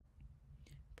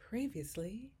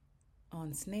Previously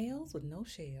on Snails with No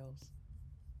Shells.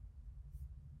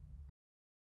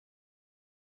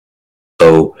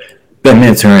 So, been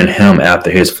mentoring him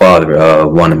after his father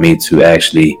wanted me to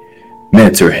actually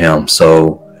mentor him.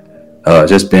 So,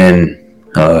 just been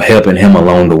helping him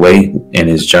along the way in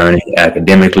his journey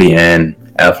academically and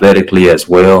athletically as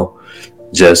well.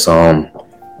 Just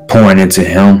pouring into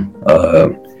him,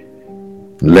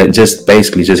 just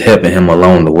basically just helping him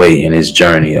along the way in his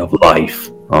journey of life.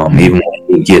 Even when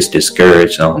he gets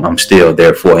discouraged, I'm still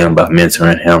there for him by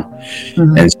mentoring him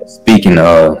and just speaking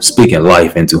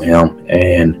life into him.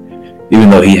 And even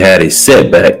though he had a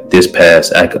setback this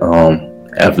past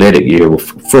athletic year with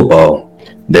football,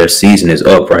 their season is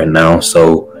up right now.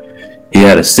 So he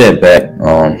had a setback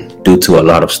due to a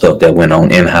lot of stuff that went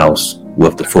on in house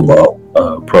with the football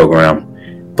program.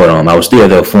 But I was still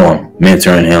there for him,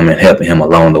 mentoring him and helping him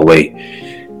along the way.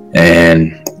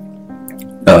 And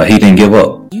he didn't give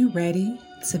up. You ready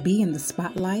to be in the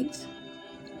spotlight?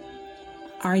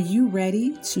 Are you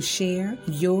ready to share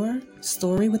your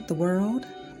story with the world?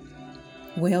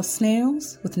 Well,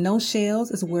 Snails with No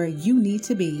Shells is where you need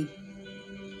to be.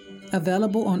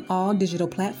 Available on all digital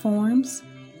platforms,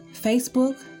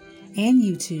 Facebook and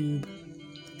YouTube.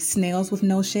 Snails with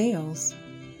No Shells.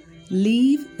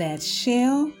 Leave that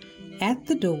shell at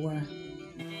the door.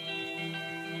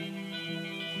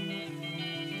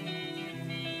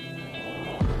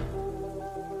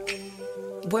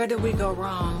 Where did we go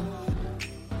wrong?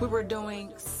 We were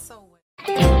doing so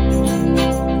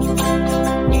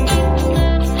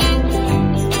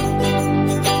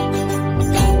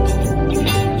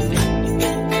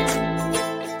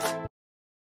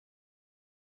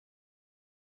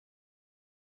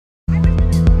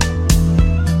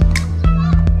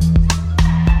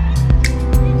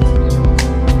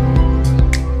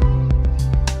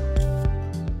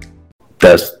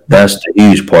That's the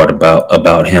huge part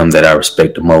about him that I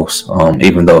respect the most.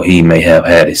 Even though he may have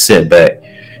had a setback,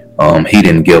 he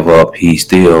didn't give up. He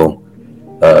still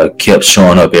kept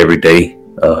showing up every day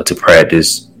to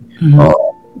practice,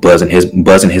 buzzing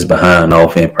his behind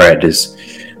off in practice,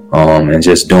 and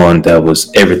just doing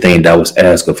everything that was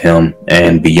asked of him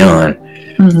and beyond.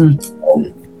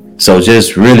 So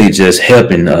just really just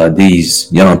helping these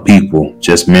young people,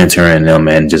 just mentoring them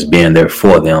and just being there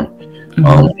for them.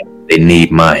 They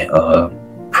need my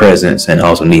presence and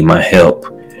also need my help.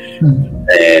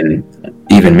 And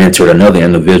even mentored another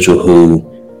individual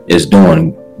who is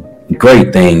doing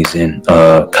great things in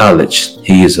college.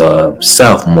 He is a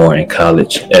sophomore in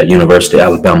college at University of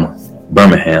Alabama,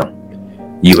 Birmingham,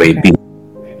 UAB.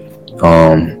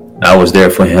 I was there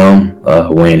for him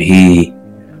when he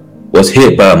was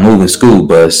hit by a moving school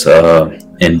bus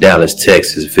in Dallas,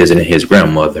 Texas, visiting his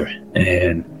grandmother.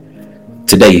 And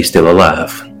today he's still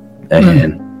alive.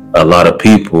 And a lot of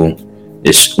people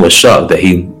was shocked that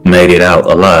he made it out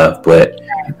alive. But,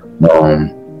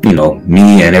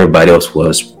 me and everybody else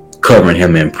was covering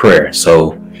him in prayer.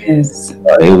 So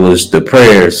it was the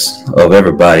prayers of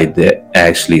everybody that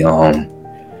actually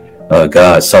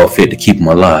God saw fit to keep him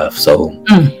alive. So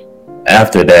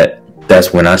after that,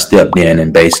 that's when I stepped in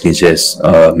and basically just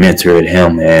mentored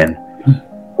him and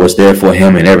was there for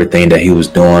him in everything that he was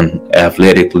doing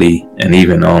athletically, and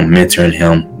even mentoring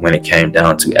him when it came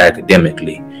down to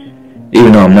academically.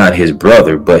 Even though I'm not his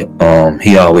brother, but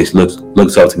he always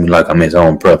looks up to me like I'm his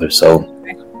own brother. So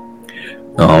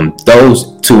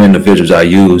those two individuals I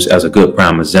use as a good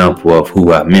prime example of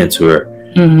who I mentor,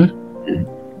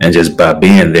 and just by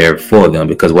being there for them.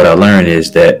 Because what I learned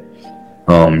is that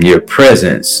your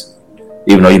presence,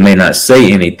 even though you may not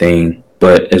say anything,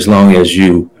 but as long as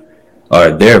you are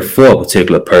there for a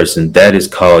particular person, that is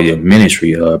called your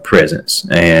ministry presence.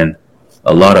 And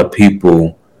a lot of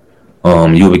people,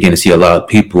 you'll begin to see a lot of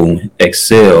people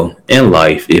excel in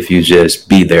life if you just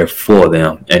be there for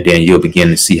them. And then you'll begin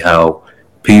to see how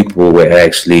people will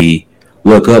actually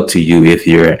look up to you if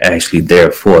you're actually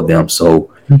there for them.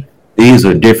 So these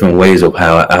are different ways of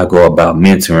how I go about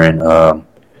mentoring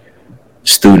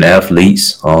student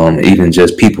athletes, even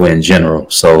just people in general.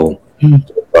 So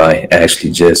by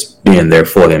actually just being there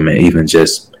for them and even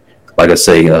just, like I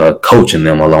say, coaching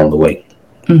them along the way.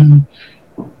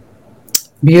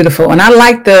 Beautiful. And I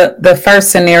like the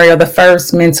first scenario, the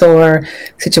first mentor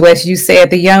situation. You said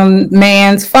the young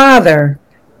man's father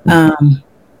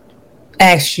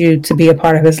asked you to be a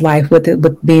part of his life with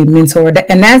being mentored.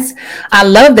 And I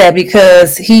love that,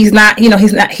 because he's not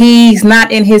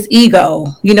in his ego.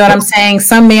 You know what I'm saying?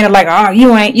 Some men are like, oh,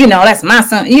 you ain't, that's my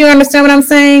son. You understand what I'm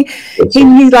saying?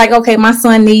 He's like, okay, my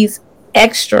son needs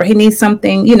extra. He needs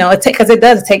something, because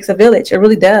it takes a village. It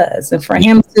really does. And for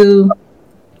him to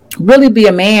really be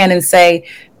a man and say,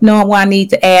 no, well, I need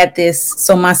to add this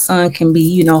so my son can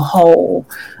be, whole.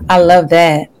 I love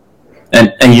that.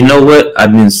 And you know what? I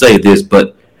didn't say this,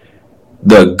 but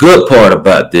the good part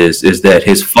about this is that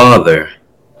his father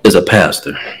is a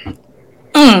pastor.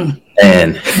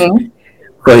 And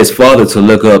for his father to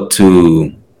look up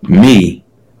to me,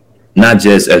 not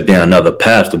just as being another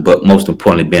pastor, but most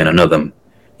importantly, being another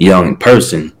young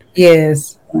person.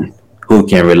 Yes. Who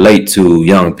can relate to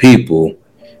young people.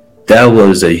 That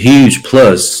was a huge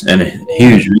plus and a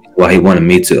huge reason why he wanted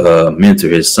me to mentor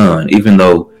his son, even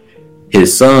though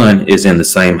his son is in the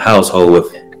same household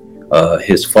with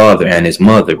his father and his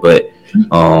mother. But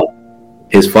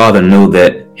his father knew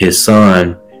that his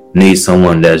son needs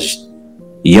someone that's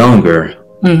younger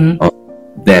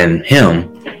than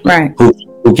him, right?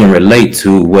 Who can relate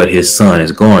to what his son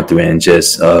is going through and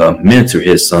just mentor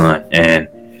his son. And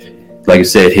like you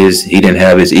said, he didn't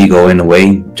have his ego in the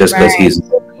way just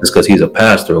because he's a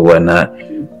pastor or whatnot.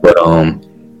 But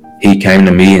he came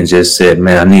to me and just said,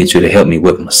 "Man, I need you to help me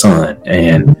with my son."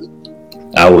 And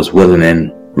I was willing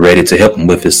and ready to help him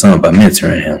with his son by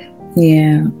mentoring him.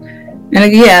 Yeah.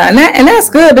 And that's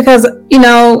good because,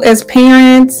 as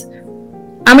parents,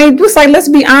 I mean, just like, let's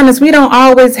be honest, we don't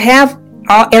always have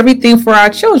everything for our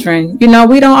children. We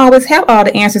don't always have all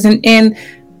the answers, and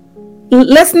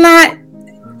let's not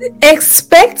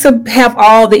expect to have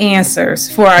all the answers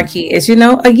for our kids.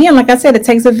 Again, like I said, it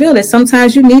takes a village.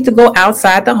 Sometimes you need to go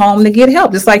outside the home to get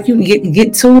help, just like you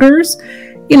get tutors.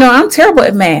 I'm terrible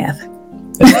at math.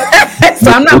 So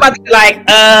I'm not about to be like,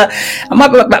 I'm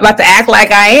about to act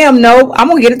like I am. No, I'm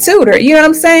gonna get a tutor. You know what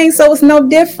I'm saying? So it's no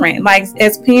different. Like,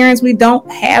 as parents, we don't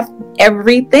have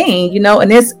everything,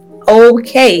 and it's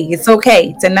okay. It's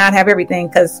okay to not have everything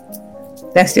because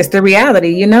that's just the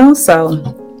reality,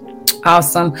 So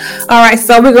awesome. All right,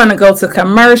 so we're going to go to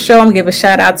commercial. I'm going to give a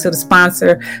shout out to the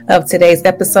sponsor of today's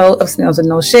episode of Snails with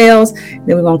No Shells. Then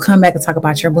we're going to come back and talk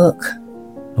about your book.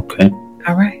 Okay.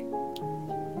 All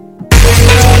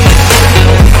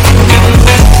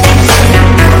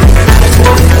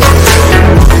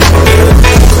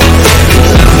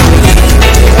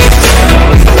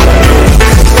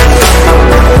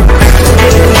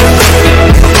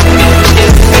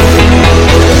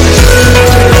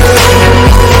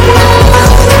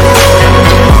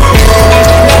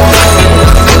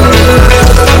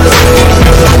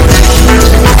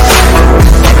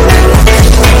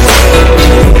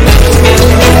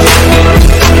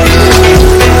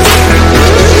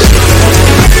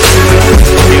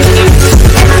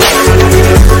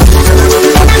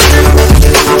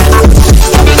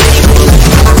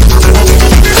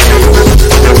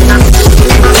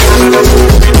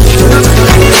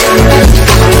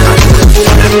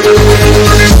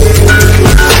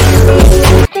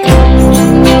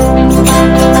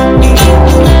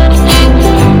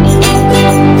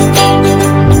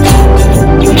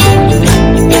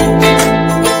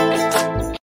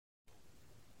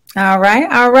right.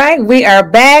 All right. We are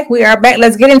back.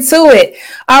 Let's get into it.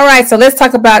 All right. So let's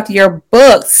talk about your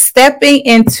book, Stepping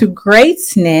into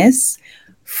Greatness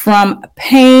from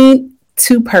Pain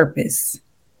to Purpose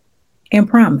and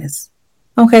Promise.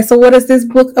 Okay. So what is this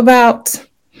book about?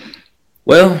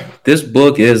 Well, this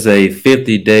book is a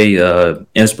 50-day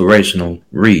inspirational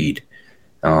read.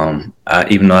 Even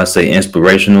though I say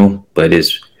inspirational, but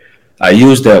I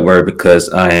use that word because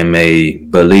I am a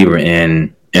believer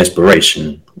in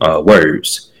inspiration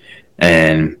words,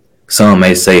 and some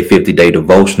may say 50-day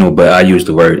devotional, but I use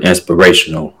the word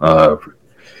inspirational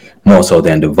more so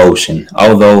than devotion.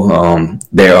 Although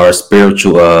there are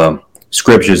spiritual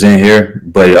scriptures in here,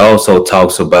 but it also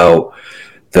talks about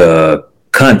the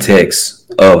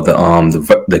context of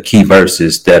the key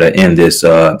verses that are in this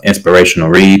inspirational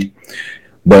read.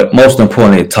 But most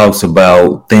importantly, it talks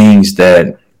about things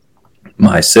that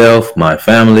myself, my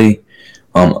family,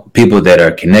 people that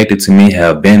are connected to me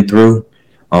have been through,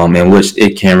 in which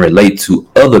it can relate to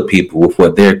other people with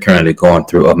what they're currently going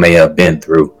through or may have been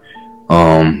through.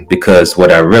 Because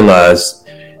what I realized,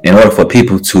 in order for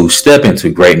people to step into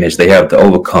greatness, they have to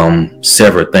overcome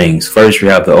several things. First, you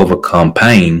have to overcome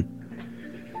pain.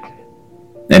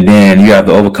 And then you have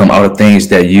to overcome all the things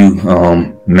that you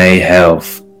may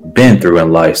have been through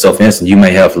in life. So, for instance, you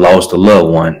may have lost a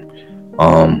loved one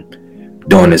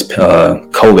during this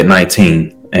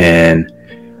COVID-19, and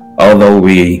although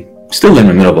we still in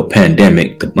the middle of a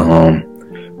pandemic,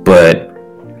 but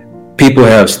people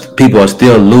are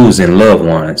still losing loved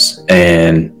ones,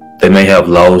 and they may have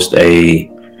lost a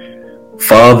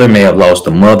father, may have lost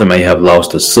a mother, may have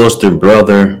lost a sister,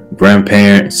 brother,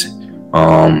 grandparents,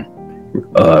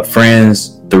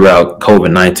 friends throughout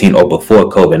COVID-19 or before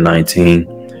COVID-19.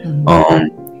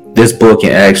 this book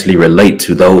can actually relate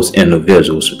to those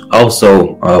individuals.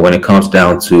 Also, when it comes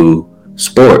down to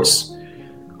sports,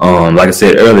 like I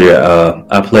said earlier,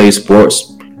 I played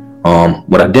sports.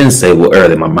 What I didn't say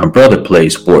earlier, my brother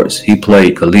played sports. He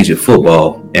played collegiate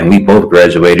football, and we both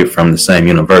graduated from the same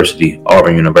university,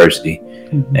 Auburn University.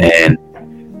 Mm-hmm. And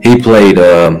he played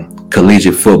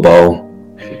collegiate football,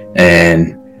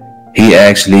 and he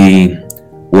actually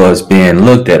was being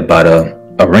looked at by the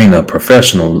Arena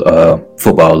Professional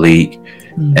Football League.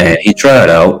 Mm-hmm. And he tried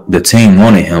out. The team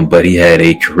wanted him, but he had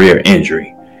a career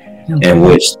injury, in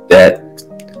which that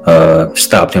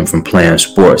stopped him from playing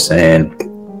sports. And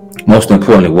most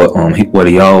importantly, what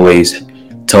he always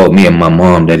told me and my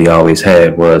mom that he always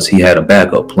had was he had a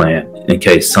backup plan in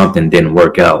case something didn't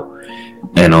work out.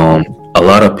 And a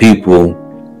lot of people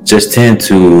just tend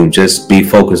to just be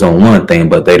focused on one thing,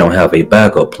 but they don't have a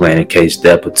backup plan in case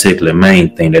that particular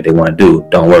main thing that they want to do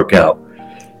don't work out.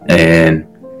 And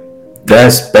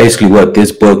that's basically what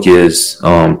this book is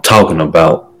talking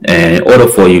about. And in order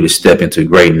for you to step into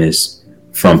greatness,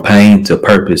 from pain to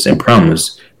purpose and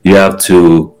promise, you have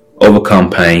to overcome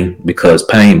pain, because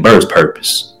pain births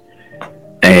purpose.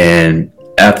 And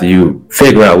after you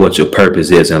figure out what your purpose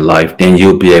is in life, then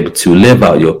you'll be able to live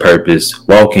out your purpose,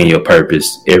 walk in your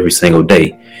purpose every single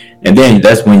day. And then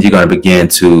that's when you're going to begin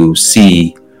to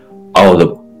see all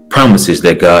the promises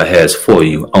that God has for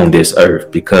you on this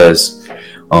earth. Because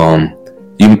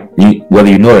you, whether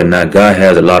you know it or not, God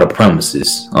has a lot of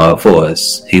promises for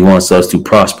us. He wants us to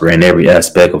prosper in every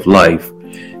aspect of life.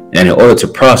 And in order to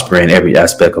prosper in every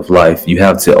aspect of life, you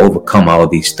have to overcome all of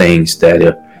these things that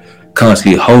are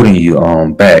constantly holding you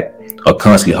back, or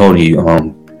constantly holding you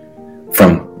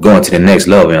from going to the next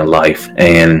level in life.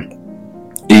 And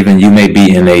even you may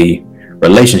be in a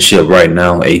relationship right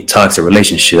now, a toxic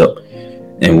relationship,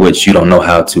 in which you don't know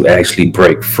how to actually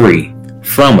break free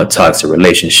from a toxic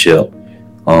relationship.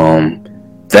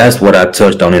 That's what I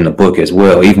touched on in the book as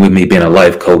well. Even with me being a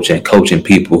life coach and coaching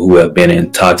people who have been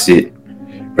in toxic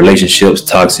relationships,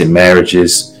 toxic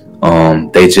marriages,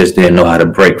 they just didn't know how to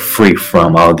break free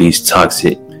from all these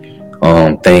toxic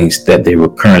things that they were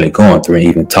currently going through, and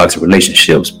even toxic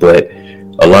relationships. But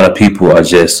a lot of people are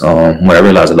just, when I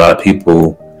realized a lot of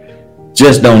people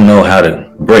just don't know how to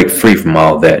break free from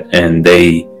all that, and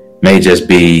they may just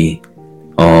be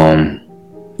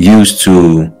used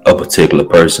to a particular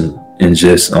person, and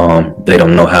just they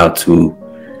don't know how to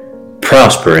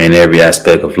prosper in every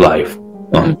aspect of life.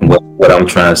 What I'm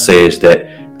trying to say is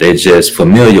that they're just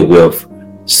familiar with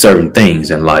certain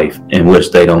things in life in which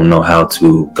they don't know how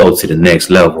to go to the next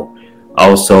level.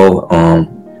 Also,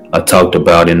 I talked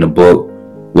about in the book,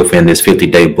 within this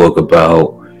 50-day book,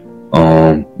 about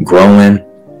growing,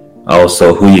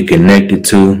 also who you're connected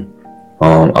to,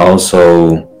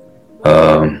 also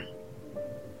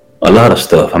a lot of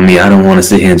stuff. I mean, I don't want to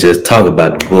sit here and just talk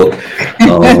about the book,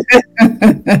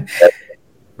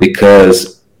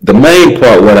 because the main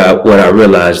part, what I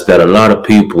realized, that a lot of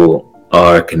people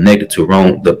are connected to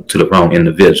the wrong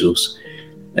individuals.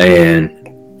 And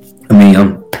I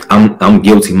mean, I'm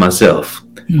guilty myself.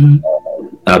 Mm-hmm.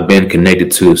 I've been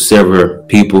connected to several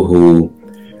people who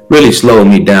really slowed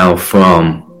me down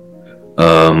from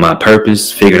my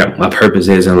purpose, figuring out my purpose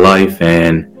is in life.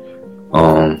 And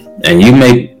you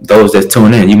may, those that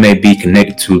tune in, you may be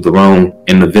connected to the wrong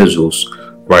individuals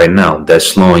right now that's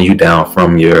slowing you down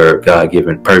from your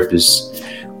God-given purpose,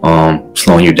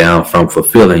 slowing you down from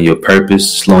fulfilling your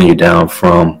purpose, slowing you down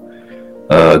from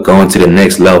going to the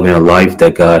next level in life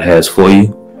that God has for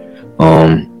you.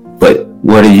 But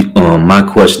what are you? My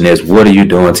question is, what are you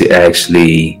doing to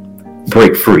actually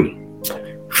break free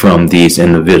from these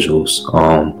individuals?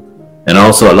 And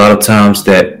also, a lot of times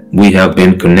that we have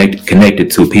been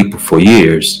connected to people for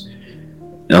years,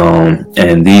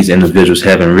 and these individuals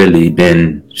haven't really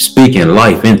been speaking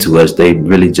life into us. They've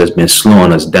really just been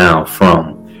slowing us down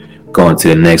from going to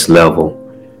the next level,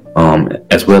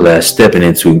 as well as stepping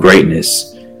into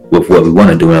greatness with what we want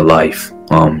to do in life.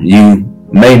 You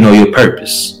may know your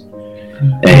purpose,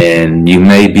 and you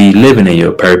may be living in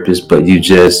your purpose, but you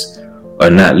just are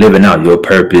not living out your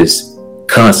purpose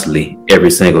constantly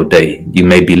every single day. You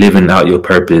may be living out your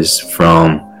purpose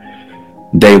from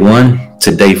day 1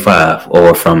 to day 5,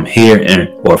 or from here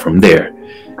or from there.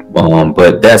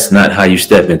 But that's not how you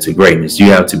step into greatness. You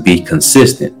have to be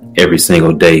consistent every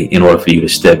single day in order for you to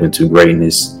step into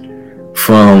greatness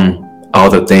from all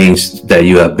the things that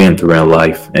you have been through in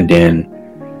life, and then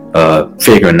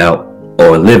figuring out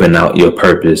or living out your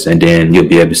purpose. And then you'll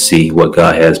be able to see what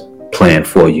God has planned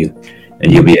for you,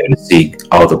 and you'll be able to see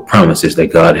all the promises that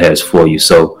God has for you.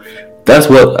 So that's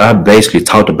what I basically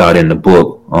talked about in the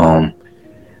book.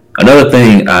 Another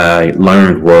thing I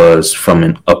learned was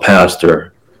from a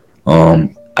pastor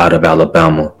out of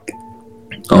Alabama.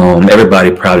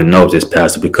 Everybody probably knows this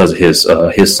pastor because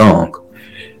of his song.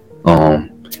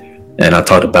 And I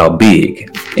talked about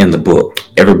big in the book.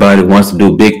 Everybody wants to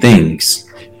do big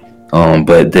things,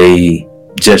 but they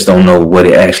just don't know what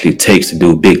it actually takes to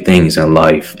do big things in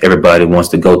life. Everybody wants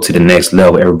to go to the next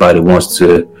level. Everybody wants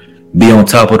to be on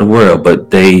top of the world, but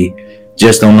they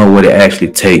just don't know what it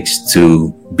actually takes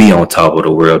to be on top of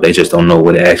the world. They just don't know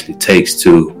what it actually takes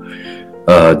to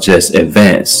just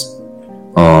advance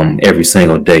every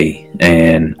single day.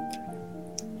 And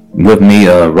with me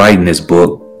writing this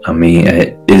book, I mean,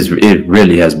 it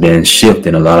really has been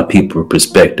shifting a lot of people's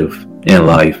perspective in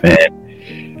life.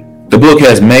 And the book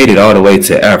has made it all the way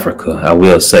to Africa. I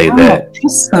will say that.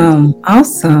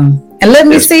 Awesome. And let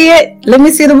me see it. Let me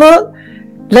see the book.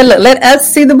 Let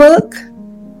us see the book.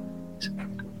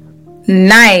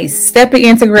 Nice. Stepping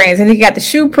into Greatness. And you got the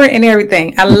shoe print and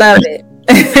everything. I love it.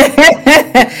 Hold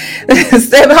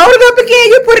it up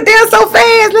again. You put it down so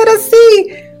fast. Let us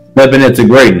see. Stepping into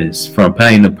Greatness, from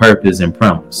Pain to Purpose and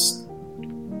Promise.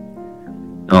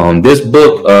 This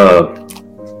book,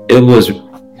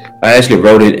 I actually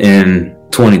wrote it in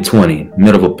 2020,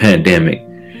 middle of a pandemic.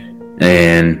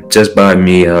 And just by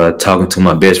me talking to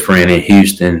my best friend in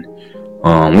Houston,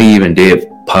 we even did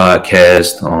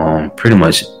podcasts pretty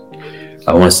much,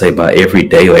 I want to say, by every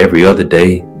day or every other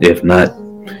day, if not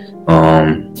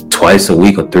twice a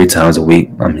week or 3 times a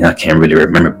week. I mean, I can't really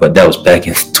remember, but that was back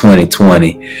in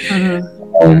 2020.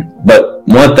 Mm-hmm. But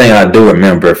one thing I do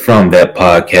remember from that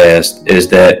podcast is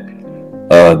that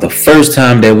the first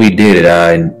time that we did it,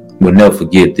 I will never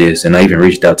forget this. And I even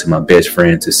reached out to my best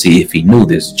friend to see if he knew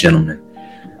this gentleman.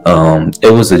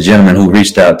 It was a gentleman who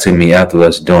reached out to me after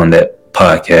us doing that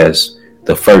podcast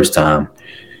the first time.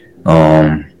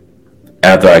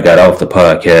 After I got off the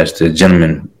podcast, the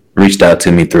gentleman reached out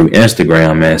to me through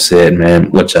Instagram and said, man,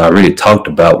 what y'all really talked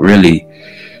about really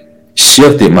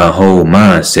shifted my whole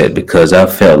mindset, because I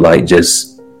felt like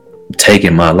just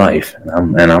taking my life.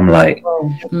 And I'm like,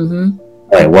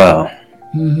 like, wow.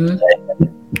 Mm-hmm.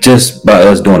 Just by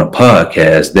us doing a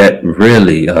podcast, that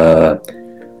really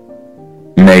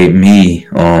made me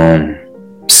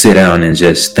sit down and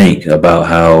just think about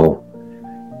how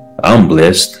I'm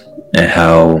blessed and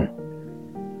how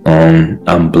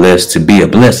I'm blessed to be a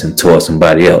blessing towards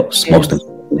somebody else, most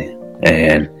importantly.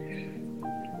 And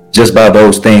just by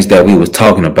those things that we was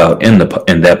talking about in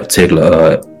that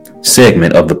particular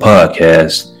segment of the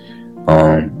podcast,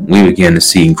 we began to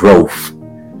see growth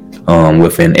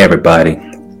within everybody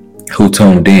who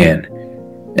tuned in.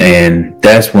 And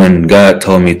that's when God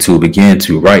told me to begin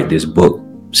to write this book,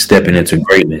 Stepping into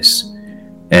Greatness.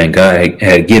 And God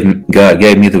gave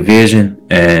me the vision,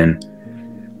 and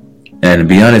to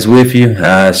be honest with you,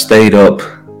 I stayed up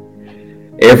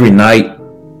every night,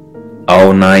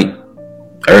 all night,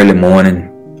 early morning,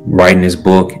 writing this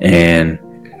book. And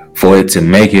for it to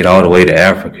make it all the way to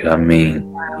Africa, I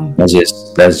mean, that's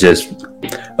just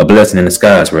a blessing in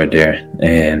disguise right there.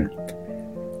 And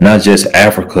not just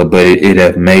Africa, but it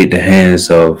have made the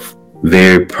hands of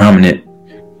very prominent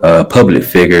public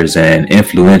figures and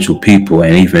influential people,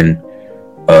 and even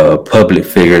public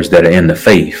figures that are in the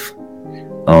faith.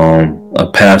 A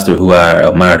pastor who I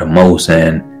admire the most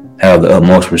and have the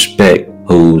utmost respect,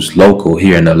 who's local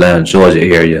here in the Atlanta, Georgia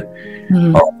area.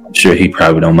 Mm-hmm. I'm sure he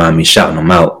probably don't mind me shouting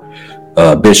him out.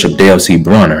 Bishop Dale C.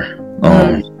 Brunner.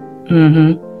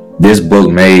 This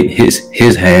book made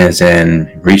his hands and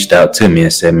reached out to me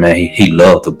and said, man, he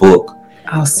loved the book.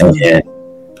 Awesome. And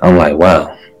I'm like,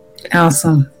 wow.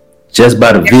 Awesome. Just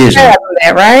by the vision.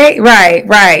 Right.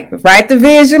 Write the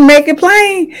vision, make it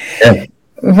plain. Yeah.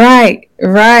 Right.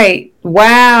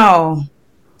 Wow.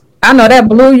 I know that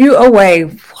blew you away.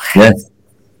 What?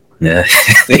 Yeah.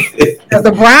 Because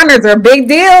the Browners are a big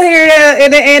deal here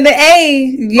in the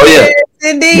A. Yes,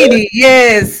 indeed.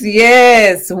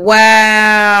 Yes.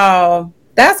 Wow.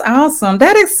 That's awesome.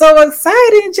 That is so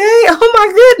exciting, Jay. Oh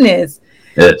my goodness.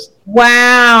 Yes.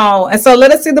 Wow. And so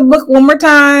let us see the book one more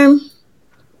time.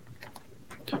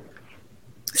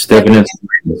 Stepping into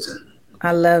Greatness.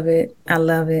 I love it.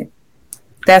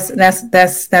 That's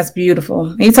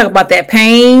beautiful. And you talk about that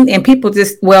pain, and people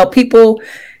there's going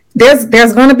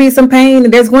to be some pain,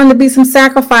 and there's going to be some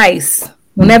sacrifice.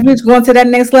 Whenever you're going to that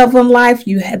next level in life,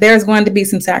 there's going to be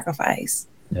some sacrifice.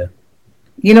 Yeah.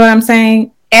 You know what I'm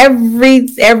saying? Every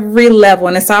level,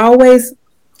 and it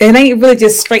ain't really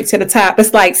just straight to the top.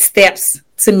 It's like steps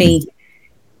to me.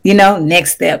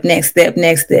 next step.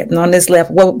 And on this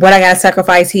level, what I got to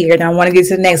sacrifice here. And I want to get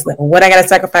to the next level. What I got to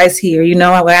sacrifice here. I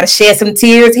got to shed some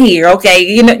tears here. Okay.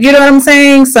 You know what I'm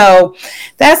saying? So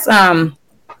that's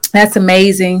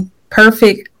amazing.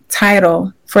 Perfect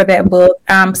title for that book.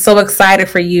 I'm so excited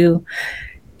for you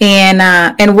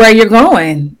and where you're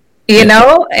going. And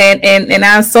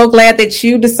I'm so glad that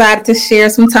you decided to share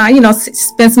some time,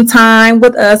 spend some time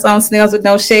with us on Snails with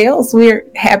No Shells. We're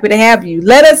happy to have you.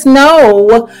 Let us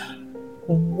know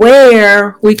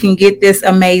where we can get this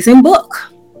amazing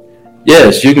book.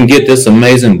 Yes, you can get this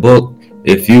amazing book.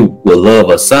 If you would love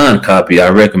a signed copy, I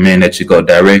recommend that you go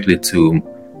directly to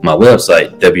my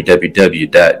website,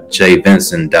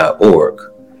 www.jvincent.org.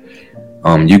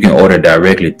 You can order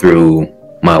directly through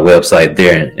my website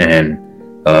there, and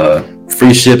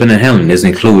free shipping and handling is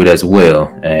included as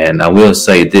well. And I will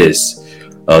say this,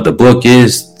 the book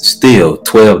is still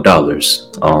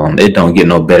 $12. It don't get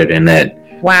no better than that.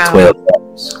 Wow.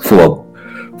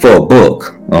 $12 for a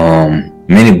book.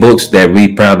 Many books that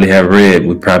we probably have read,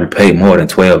 we probably paid more than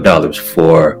 $12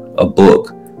 for a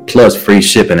book, plus free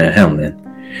shipping and handling.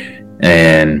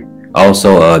 And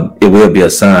also it will be a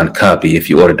signed copy if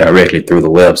you order directly through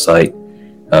the website,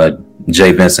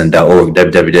 jvincent.org,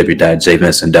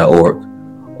 www.jvincent.org.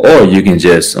 Or you can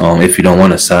just, if you don't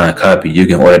want a signed copy, you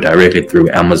can order directly through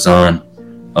Amazon,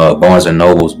 Barnes &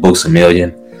 Noble's, Books A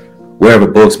Million. Wherever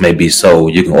books may be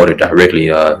sold, you can order directly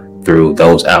through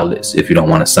those outlets if you don't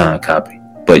want a signed copy.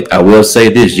 But I will say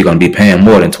this, you're going to be paying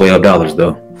more than $12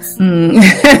 though.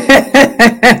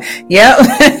 Yep.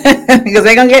 Because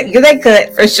they're going to get that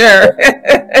cut for sure.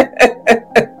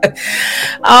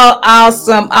 Oh,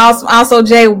 awesome. Also,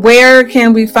 Jay, where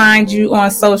can we find you on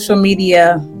social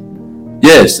media?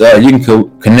 Yes, you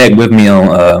can connect with me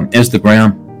on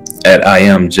Instagram at I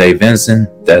am Jay Vinson.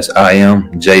 That's I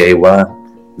am Jay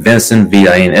Vinson,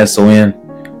 Vinson.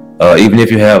 Even if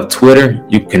you have Twitter,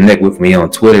 you can connect with me on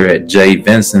Twitter at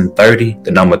jvinson30, the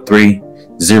number 30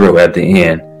 at the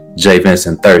end,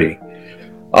 jvinson30.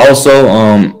 Also,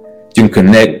 you can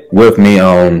connect with me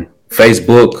on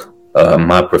Facebook,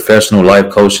 my professional life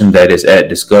coaching, that is at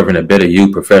Discovering a Better You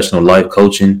Professional Life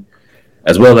Coaching,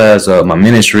 as well as my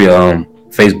ministry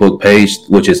Facebook page,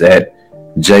 which is at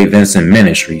J Vincent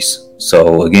Ministries.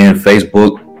 So again,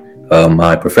 Facebook,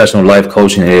 my professional life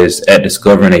coaching is at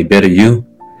Discovering a Better You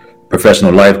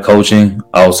Professional Life Coaching.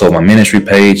 Also, my ministry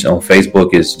page on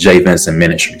Facebook is J Vincent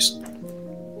Ministries.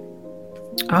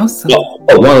 Awesome. Oh,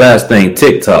 one last thing,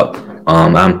 TikTok.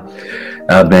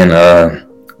 I've been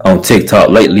on TikTok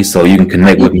lately, so you can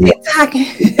connect with me.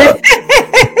 Okay.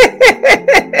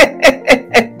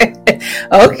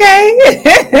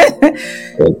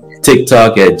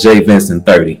 TikTok at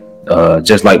jvincent30,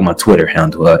 just like my Twitter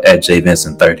handle at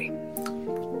jvincent30.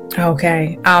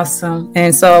 Okay, awesome.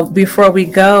 And so before we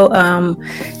go,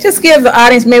 just give the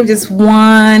audience maybe just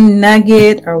one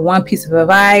nugget or one piece of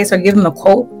advice, or give them a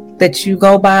quote that you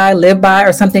go by, live by,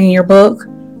 or something in your book.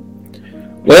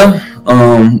 Well,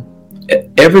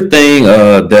 everything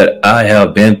that I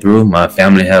have been through, my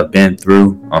family have been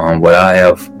through, what I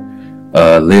have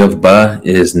lived by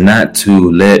is not to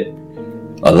let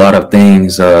a lot of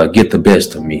things get the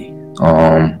best of me.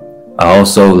 I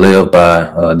also live by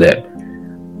that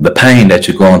the pain that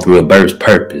you're going through, it births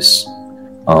purpose.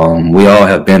 We all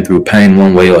have been through pain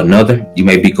one way or another. You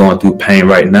may be going through pain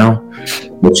right now,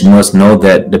 but you must know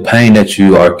that the pain that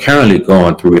you are currently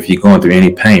going through, if you're going through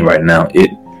any pain right now,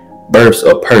 it births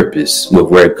a purpose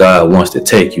with where God wants to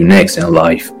take you next in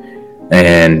life.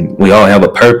 And we all have a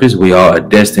purpose. We all are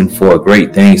destined for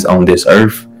great things on this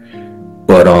earth.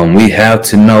 But we have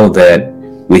to know that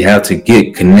we have to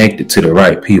get connected to the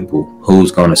right people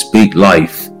who's going to speak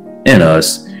life in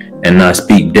us and not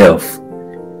speak death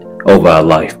over our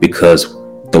life, because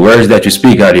the words that you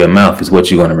speak out of your mouth is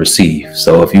what you're going to receive.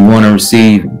 So if you want to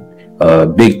receive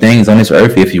big things on this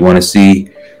earth, if you want to see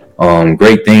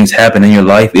great things happen in your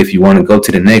life, if you want to go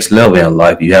to the next level in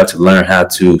life, you have to learn how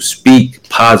to speak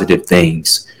positive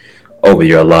things over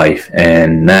your life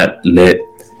and not let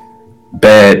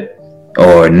bad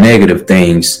or negative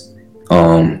things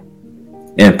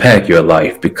impact your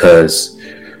life. Because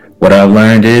what I've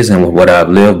learned is, and what I've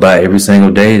lived by every single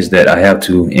day, is that I have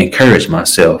to encourage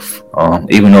myself.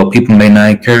 Even though people may not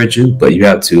encourage you, but you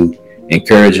have to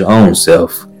encourage your own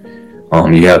self.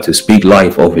 You have to speak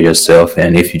life over yourself.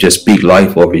 And if you just speak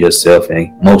life over yourself,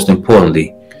 and most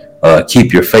importantly,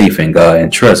 keep your faith in God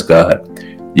and trust God,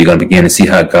 you're going to begin to see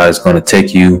how God is going to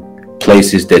take you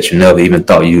places that you never even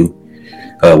thought you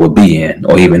would be in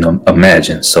or even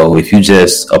imagine. So if you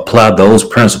just apply those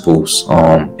principles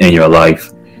in your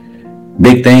life,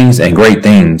 big things and great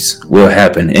things will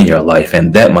happen in your life.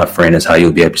 And that, my friend, is how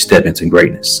you'll be able to step into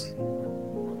greatness.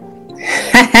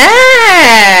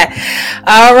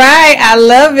 All right. I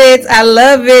love it. I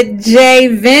love it. Jay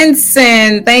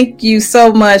Vincent, thank you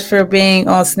so much for being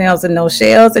on Snails and No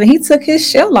Shells. And he took his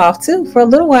shell off too for a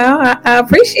little while. I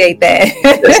appreciate that.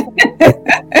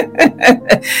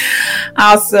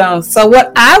 Awesome. So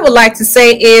what I would like to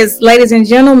say is, ladies and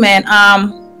gentlemen,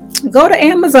 go to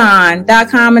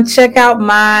Amazon.com and check out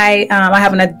my, I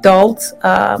have an adult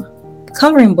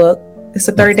coloring book. It's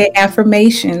a 30-day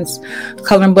affirmations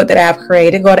coloring book that I've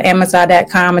created. Go to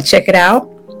Amazon.com and check it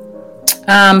out.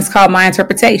 It's called My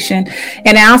Interpretation.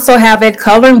 And I also have a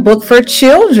coloring book for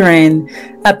children,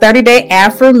 a 30-day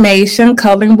affirmation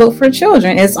coloring book for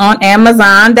children. It's on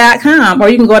Amazon.com, or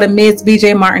you can go to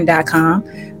MsBJMartin.com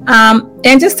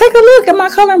and just take a look at my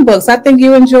coloring books. I think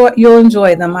you'll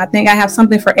enjoy them. I think I have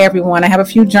something for everyone. I have a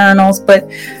few journals, but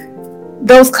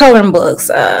those coloring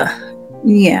books,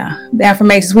 the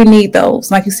affirmations, we need those.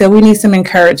 Like you said, we need some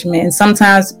encouragement. And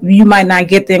sometimes you might not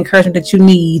get the encouragement that you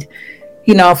need,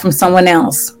 from someone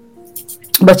else,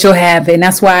 but you'll have it. And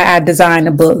that's why I designed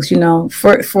the books,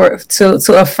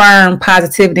 to affirm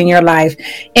positivity in your life,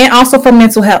 and also for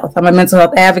mental health. I'm a mental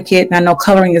health advocate, and I know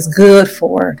coloring is good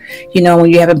for, when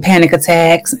you're having panic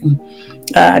attacks and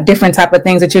different type of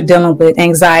things that you're dealing with,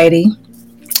 anxiety.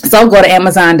 So go to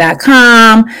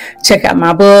Amazon.com, check out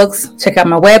my books, check out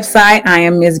my website. I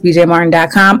am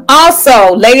MsBJMartin.com.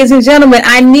 Also, ladies and gentlemen,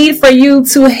 I need for you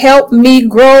to help me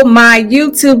grow my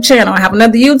YouTube channel. I have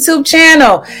another YouTube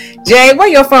channel. Jay, where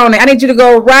your phone at? I need you to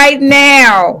go right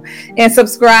now and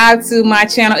subscribe to my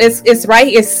channel. It's right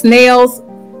here. It's Snails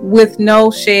with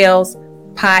No Shells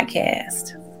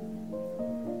podcast.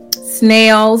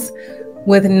 Snails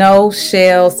with No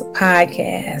Shells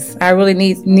podcast. I really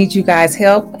need you guys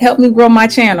help me grow my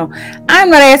channel. I'm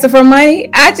not asking for money.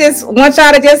 I just want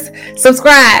y'all to just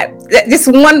subscribe. Just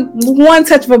one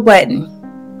touch of a button.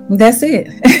 That's it.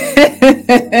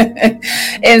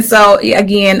 And so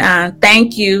again,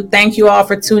 thank you all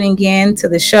for tuning in to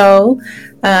the show.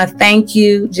 Thank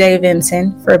you, Jay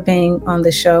Vincent, for being on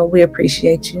the show. We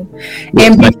appreciate you.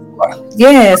 And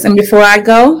before I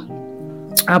go,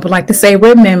 I would like to say,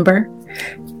 remember,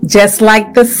 just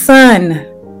like the sun,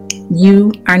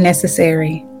 you are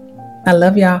necessary. I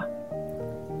love y'all.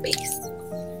 Peace.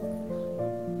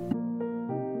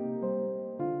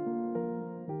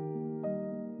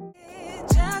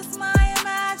 Just my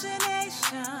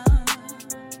imagination,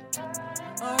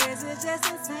 or is it just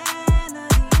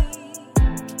insanity?